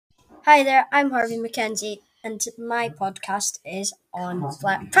Hi there, I'm Harvey MacKenzie, and my podcast is on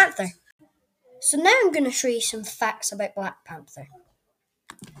Black Panther. So now I'm going to show you some facts about Black Panther.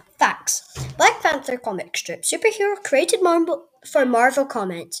 Facts. Black Panther comic strip superhero created for Marvel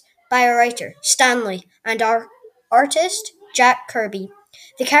Comics by a writer, Stan Lee, and our artist, Jack Kirby.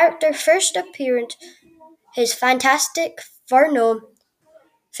 The character first appeared his Fantastic Four No.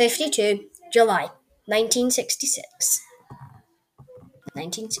 52, July 1966.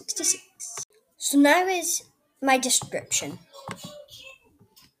 So now is my description.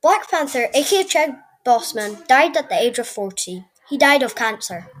 Black Panther, aka Chad Bossman, died at the age of 40. He died of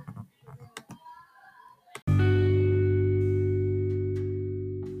cancer.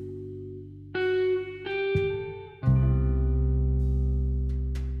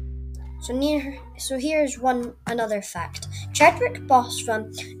 So here's another fact. Chadwick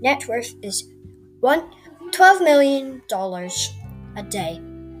Boseman's net worth is $12 million a day.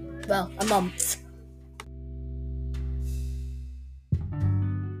 Well, a month.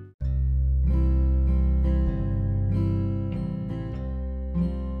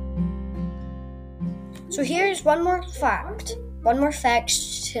 So here's one more fact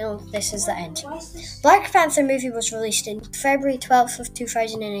till this is the end. Black Panther movie was released in February 12th of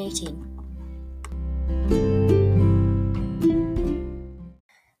 2018.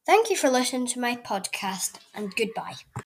 Thank you for listening to my podcast, and goodbye.